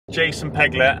Jason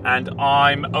Pegler, and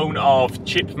I'm owner of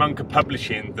Chipmunker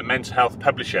Publishing, the mental health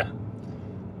publisher.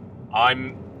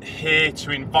 I'm here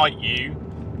to invite you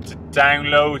to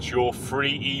download your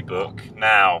free ebook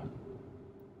now.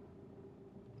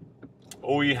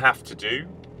 All you have to do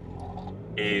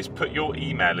is put your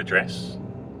email address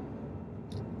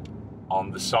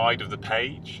on the side of the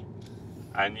page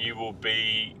and you will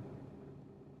be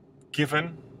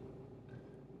given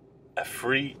a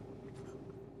free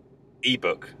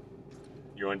ebook.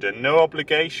 You're under no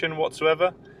obligation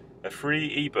whatsoever. A free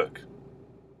ebook.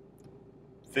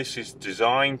 This is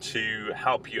designed to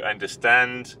help you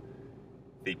understand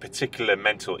the particular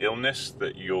mental illness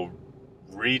that you're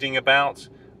reading about,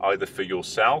 either for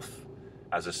yourself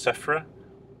as a sufferer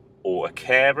or a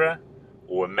carer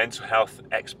or a mental health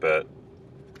expert.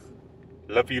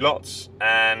 Love you lots,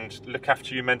 and look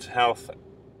after your mental health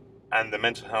and the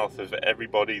mental health of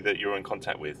everybody that you're in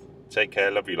contact with. Take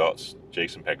care, love you lots.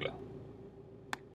 Jason Pegler.